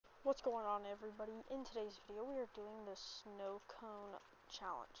What's going on, everybody? In today's video we are doing the snow cone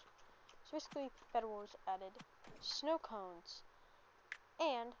challenge. So basically Bedwars added snow cones,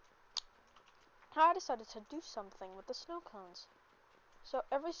 and I decided to do something with the snow cones. So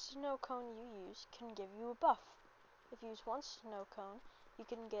every snow cone you use can give you a buff. If you use one snow cone, you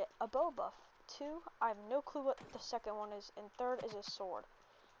can get a bow buff. 2, I have no clue what the second one is, and 3rd is a sword.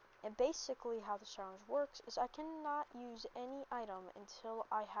 And basically how the challenge works is I cannot use any item until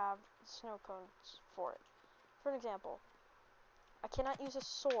I have snow cones for it. For example, I cannot use a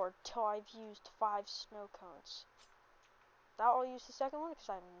sword till I've used 5 snow cones. Now I'll use the second one because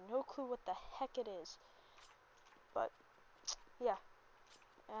I have no clue what the heck it is. But, yeah.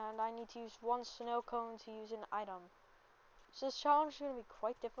 And I need to use 1 snow cone to use an item. So this challenge is going to be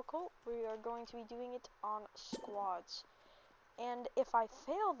quite difficult. We are going to be doing it on squads. And if I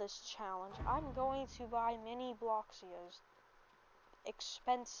fail this challenge, I'm going to buy mini Bloxia's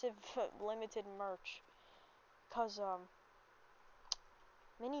expensive limited merch. Cause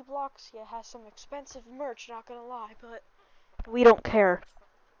Mini Bloxia has some expensive merch, not gonna lie, but we don't care.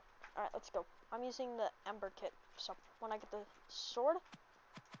 Alright, let's go. I'm using the Ember kit, so when I get the sword,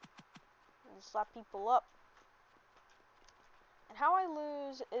 and slap people up. And how I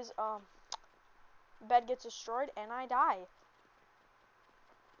lose is bed gets destroyed and I die.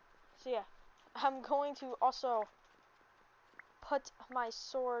 So yeah, I'm going to also put my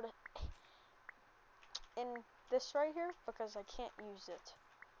sword in this right here because I can't use it.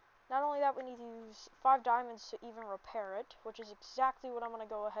 Not only that, we need to use 5 diamonds to even repair it, which is exactly what I'm going to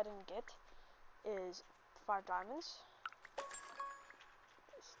go ahead and get, is 5 diamonds. The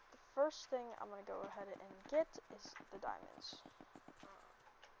first thing I'm going to go ahead and get is the diamonds.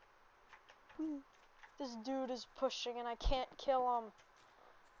 This dude is pushing and I can't kill him.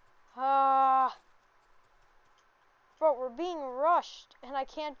 Bro, we're being rushed, and I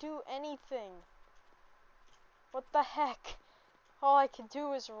can't do anything. What the heck? All I can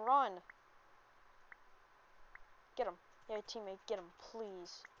do is run. Get him. Yeah, teammate, get him,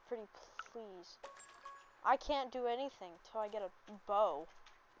 please. Pretty please. I can't do anything till I get a bow.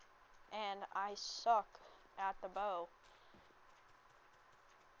 And I suck at the bow.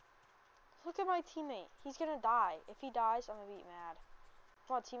 Look at my teammate. He's gonna die. If he dies, I'm gonna be mad.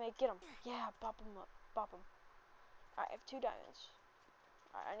 Come on, teammate, get him. Yeah, bop him up. Bop him. Alright, I have 2 diamonds.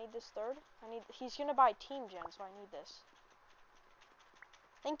 Alright, I need this 3rd. He's gonna buy team gen, so I need this.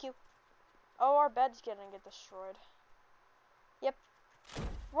 Thank you. Oh, our bed's gonna get destroyed. Yep.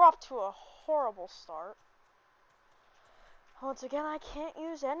 We're off to a horrible start. Once again, I can't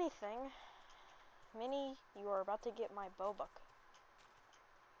use anything. Mini, you are about to get my bowbuck.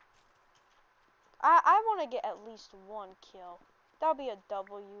 I want to get at least 1 kill. That'll be a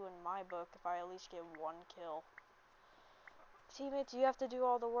W in my book if I at least get 1 kill. Teammates, you have to do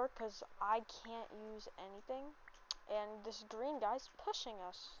all the work because I can't use anything. And this green guy's pushing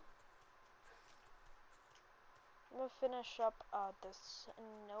us. I'm going to finish up the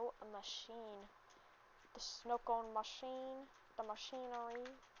snow machine. The snow cone machine. The machinery.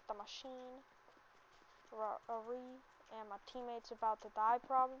 The machine. And my teammate's about to die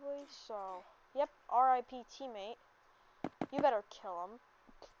probably. So, yep, RIP teammate. You better kill him.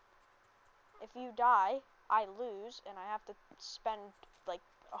 If you die, I lose, and I have to spend like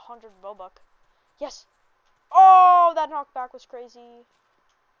 100 bowbuck. Yes! Oh, that knockback was crazy.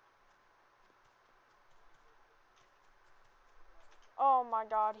 Oh my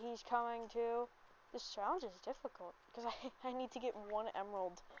god, he's coming too. This challenge is difficult, because I need to get 1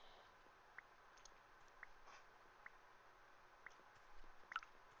 emerald.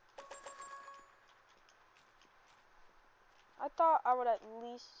 I thought I would at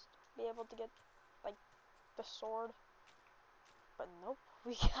least be able to get, like, the sword. But nope,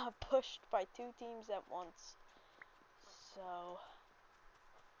 we got pushed by 2 teams at once. So,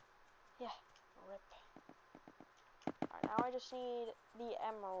 yeah, rip. Alright, now I just need the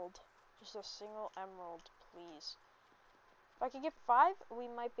emerald. Just a single emerald, please. If I could get 5, we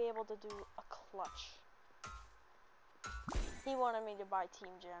might be able to do a clutch. He wanted me to buy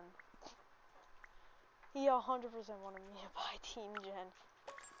Team Gen. He 100% wanted me to buy Team Gen.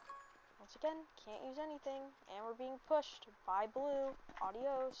 Once again, can't use anything, and we're being pushed by blue.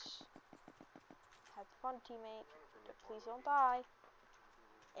 Adios. Have fun, teammate. Please don't die.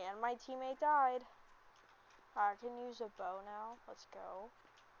 And my teammate died. I can use a bow now. Let's go.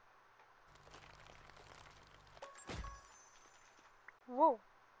 Whoa.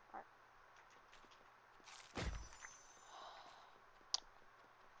 Alright.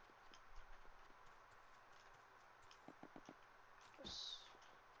 Just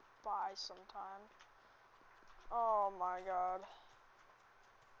buy sometime. Oh my god.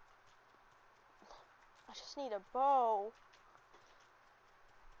 I just need a bow.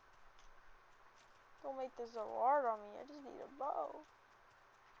 Don't make this so hard on me. I just need a bow.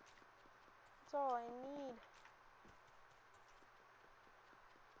 That's all I need.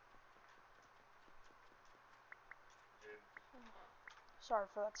 Sorry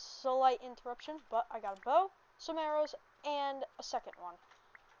for that slight interruption, but I got a bow, some arrows, and a second one.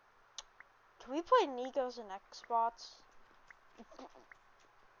 Can we play Nikos and Xbox?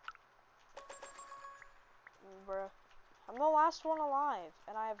 Bruh. I'm the last one alive,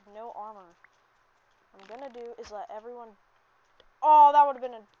 and I have no armor. What I'm gonna do is let everyone... Oh, that would have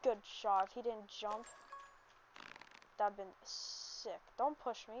been a good shot if he didn't jump. That'd been sick. Don't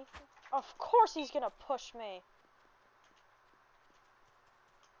push me. Of course he's gonna push me.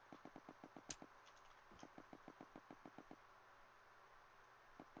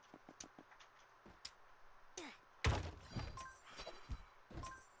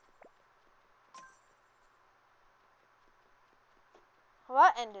 Well,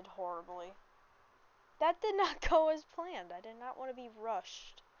 that ended horribly. That did not go as planned. I did not want to be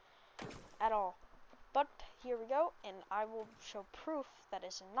rushed at all. But here we go, and I will show proof that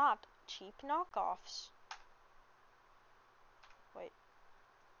is not cheap knockoffs. Wait.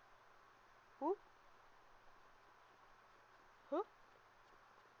 Who? Who?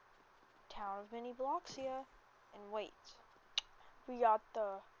 Town of Mini Bloxia. And wait. We got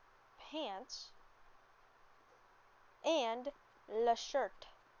the pants and the shirt.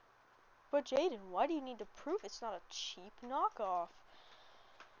 But Jaden, why do you need to prove it's not a cheap knockoff?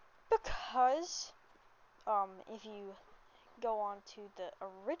 Because if you go on to the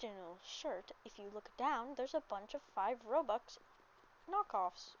original shirt, if you look down, there's a bunch of 5 Robux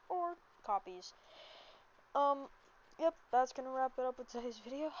knockoffs or copies. Yep, that's gonna wrap it up with today's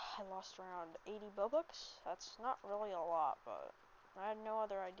video. I lost around 80 Robux. That's not really a lot, but I had no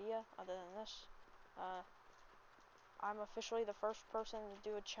other idea other than this. I'm officially the first person to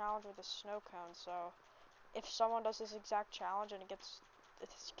do a challenge with a snow cone, so if someone does this exact challenge and it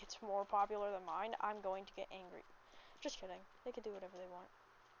gets more popular than mine, I'm going to get angry. Just kidding. They can do whatever they want.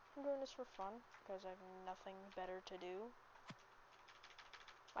 I'm doing this for fun because I have nothing better to do.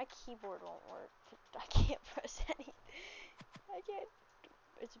 My keyboard won't work. I can't press any. I can't.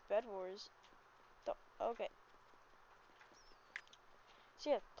 It's Bedwars. Okay.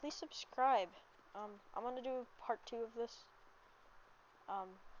 So yeah, please subscribe. I'm gonna do part 2 of this.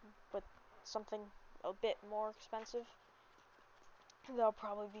 With something a bit more expensive. That'll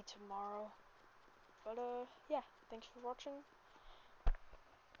probably be tomorrow. But yeah, thanks for watching.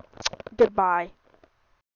 Goodbye.